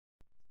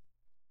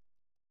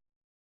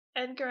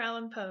Edgar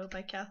Allan Poe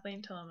by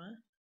Kathleen Tillema.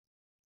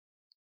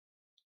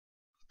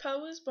 Poe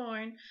was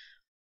born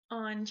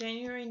on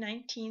January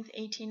 19th,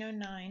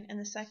 1809, and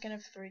the second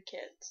of three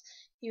kids.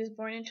 He was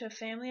born into a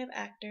family of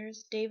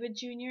actors, David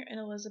Jr.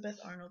 and Elizabeth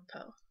Arnold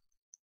Poe.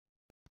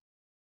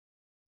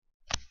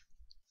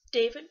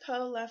 David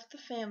Poe left the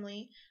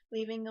family,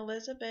 leaving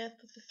Elizabeth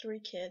with the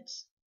three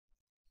kids.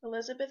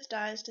 Elizabeth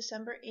dies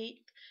December 8,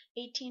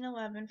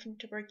 1811, from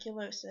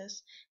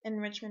tuberculosis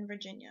in Richmond,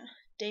 Virginia.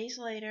 Days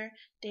later,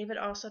 David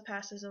also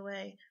passes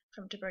away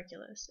from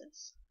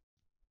tuberculosis.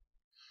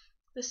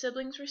 The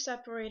siblings were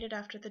separated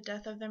after the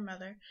death of their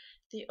mother.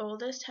 The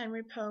oldest,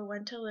 Henry Poe,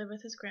 went to live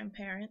with his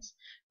grandparents.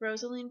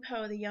 Rosaline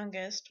Poe, the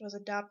youngest, was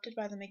adopted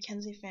by the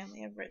Mackenzie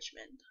family of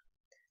Richmond,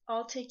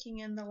 all taking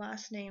in the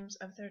last names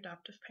of their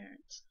adoptive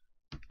parents.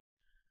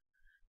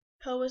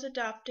 Poe was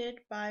adopted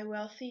by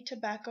wealthy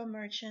tobacco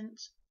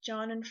merchants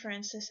John and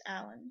Frances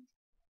Allen.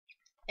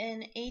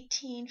 In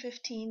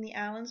 1815, the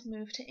Allens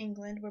moved to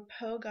England, where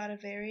Poe got a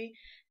very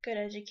good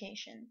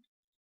education.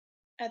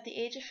 At the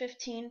age of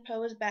 15, Poe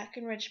was back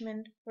in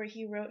Richmond, where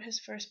he wrote his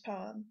first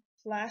poem,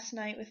 "Last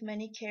night with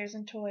many cares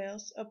and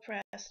toils,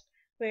 oppressed,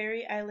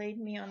 weary I laid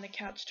me on the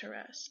couch to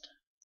rest."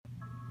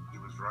 He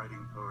was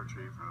writing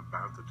poetry from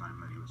about the time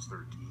that he was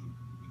 13.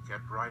 He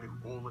kept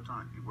writing all the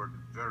time. He worked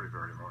very,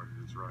 very hard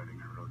at his writing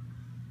and wrote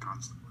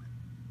constantly.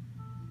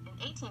 In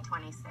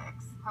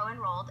 1826, Poe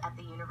enrolled at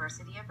the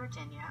University of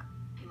Virginia.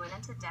 He went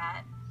into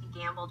debt. He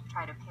gambled to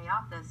try to pay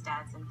off those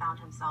debts and found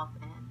himself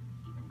in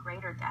even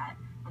greater debt,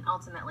 and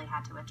ultimately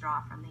had to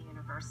withdraw from the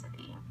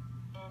university.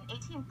 In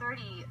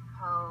 1830,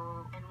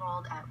 Poe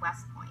enrolled at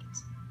West Point.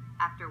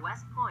 After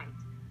West Point,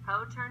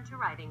 Poe turned to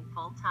writing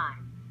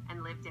full-time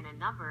and lived in a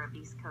number of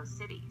East Coast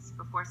cities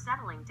before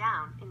settling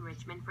down in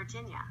Richmond,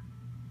 Virginia.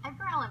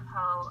 Edgar Allan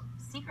Poe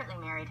secretly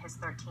married his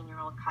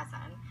 13-year-old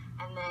cousin,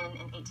 and then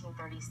in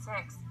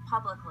 1836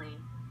 publicly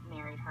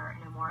married her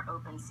in a more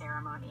open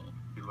ceremony.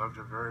 He loved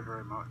her very,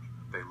 very much.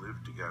 They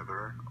lived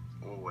together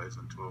always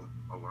until,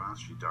 alas,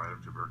 she died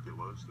of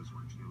tuberculosis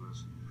when she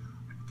was,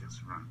 I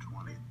guess, around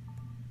 20.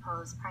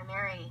 Poe's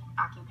primary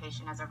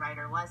occupation as a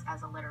writer was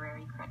as a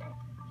literary critic.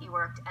 He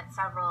worked at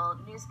several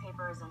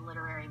newspapers and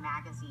literary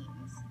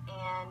magazines,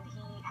 and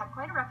he had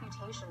quite a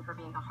reputation for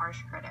being a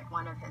harsh critic.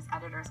 One of his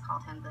editors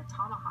called him the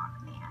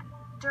Tomahawk Man.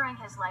 During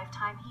his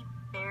lifetime, he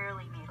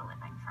barely made a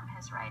living from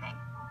his writing.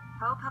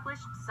 Poe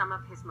published some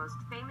of his most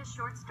famous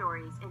short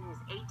stories in his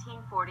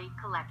 1840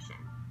 collection,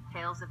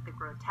 Tales of the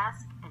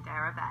Grotesque and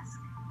Arabesque.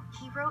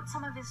 He wrote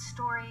some of his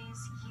stories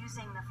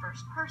using the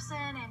first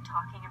person and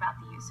talking about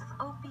the use of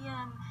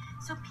opium,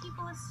 so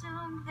people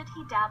assumed that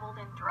he dabbled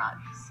in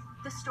drugs.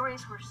 The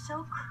stories were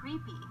so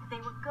creepy,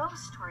 they were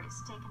ghost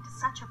stories taken to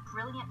such a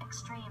brilliant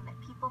extreme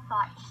that people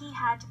thought he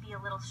had to be a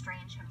little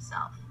strange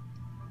himself.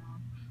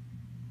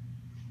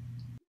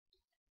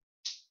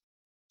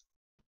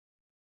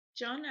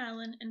 John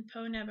Allen and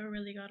Poe never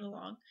really got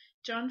along.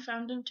 John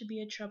found him to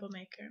be a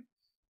troublemaker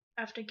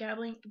after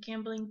gambling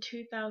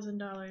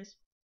 $2,000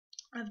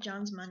 of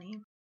John's money.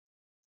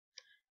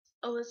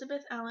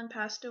 Elizabeth Allen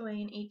passed away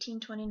in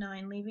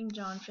 1829, leaving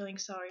John feeling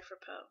sorry for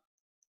Poe.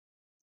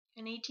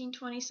 In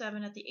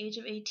 1827, at the age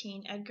of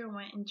 18, Edgar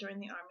went and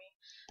joined the army,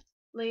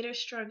 later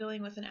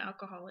struggling with an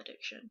alcohol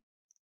addiction.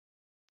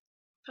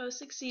 Poe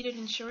succeeded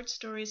in short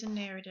stories and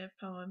narrative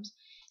poems.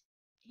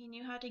 He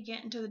knew how to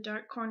get into the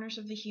dark corners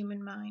of the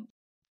human mind.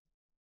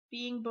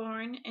 Being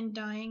born and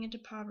dying into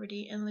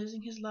poverty and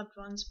losing his loved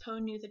ones, Poe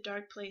knew the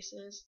dark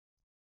places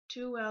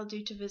too well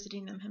due to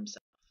visiting them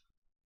himself.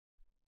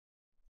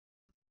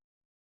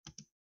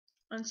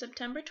 On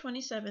September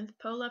 27th,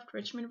 Poe left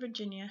Richmond,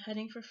 Virginia,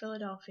 heading for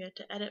Philadelphia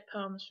to edit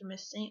poems for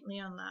Miss St.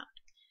 Leon Loud.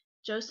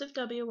 Joseph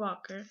W.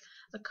 Walker,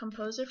 a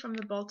composer from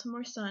the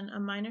Baltimore Sun,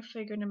 a minor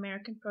figure in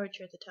American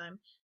poetry at the time,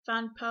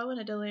 found Poe in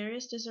a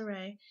delirious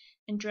disarray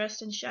and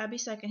dressed in shabby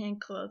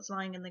second-hand clothes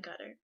lying in the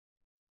gutter.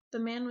 The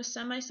man was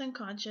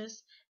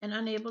semi-unconscious and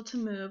unable to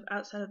move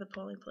outside of the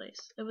polling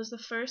place. It was the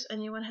first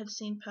anyone had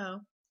seen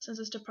Poe since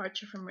his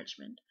departure from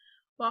Richmond.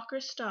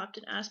 Walker stopped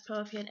and asked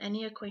Poe if he had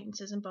any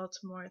acquaintances in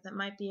Baltimore that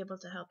might be able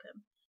to help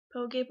him.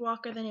 Poe gave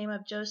Walker the name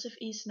of Joseph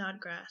E.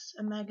 Snodgrass,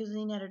 a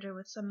magazine editor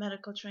with some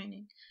medical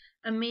training.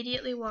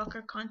 Immediately,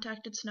 Walker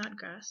contacted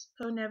Snodgrass.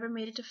 Poe never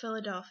made it to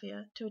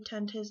Philadelphia to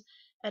attend his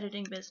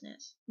editing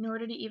business, nor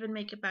did he even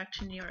make it back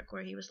to New York,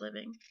 where he was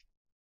living.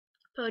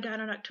 Poe died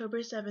on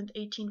October 7,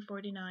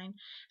 1849,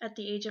 at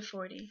the age of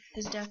 40.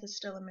 His death is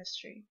still a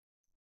mystery.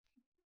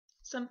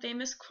 Some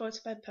famous quotes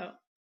by Poe.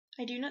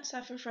 "I do not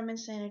suffer from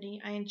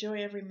insanity, I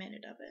enjoy every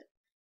minute of it.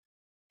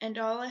 And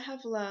all I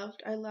have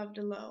loved, I loved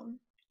alone.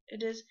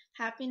 It is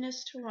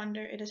happiness to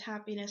wonder, it is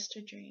happiness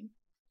to dream.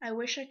 I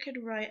wish I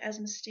could write as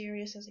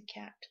mysterious as a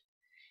cat.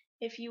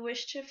 If you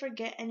wish to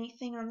forget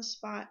anything on the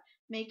spot,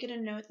 make it a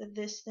note that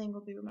this thing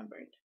will be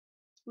remembered.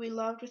 We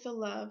loved with a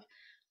love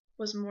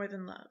was more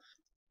than love."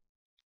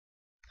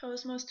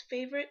 Poe's most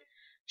favorite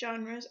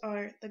genres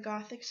are the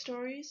Gothic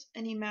stories,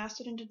 and he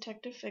mastered in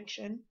detective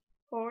fiction,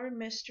 horror,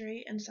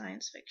 mystery, and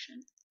science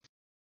fiction.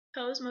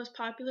 Poe's most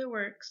popular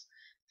works: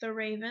 The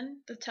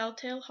Raven, The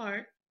Telltale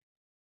Heart,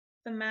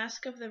 The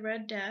Mask of the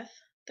Red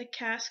Death, The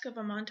Cask of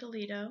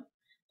Amontillado,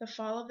 The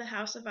Fall of the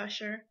House of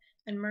Usher,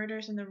 and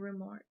Murders in the Rue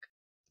Morgue.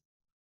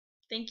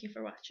 Thank you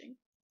for watching.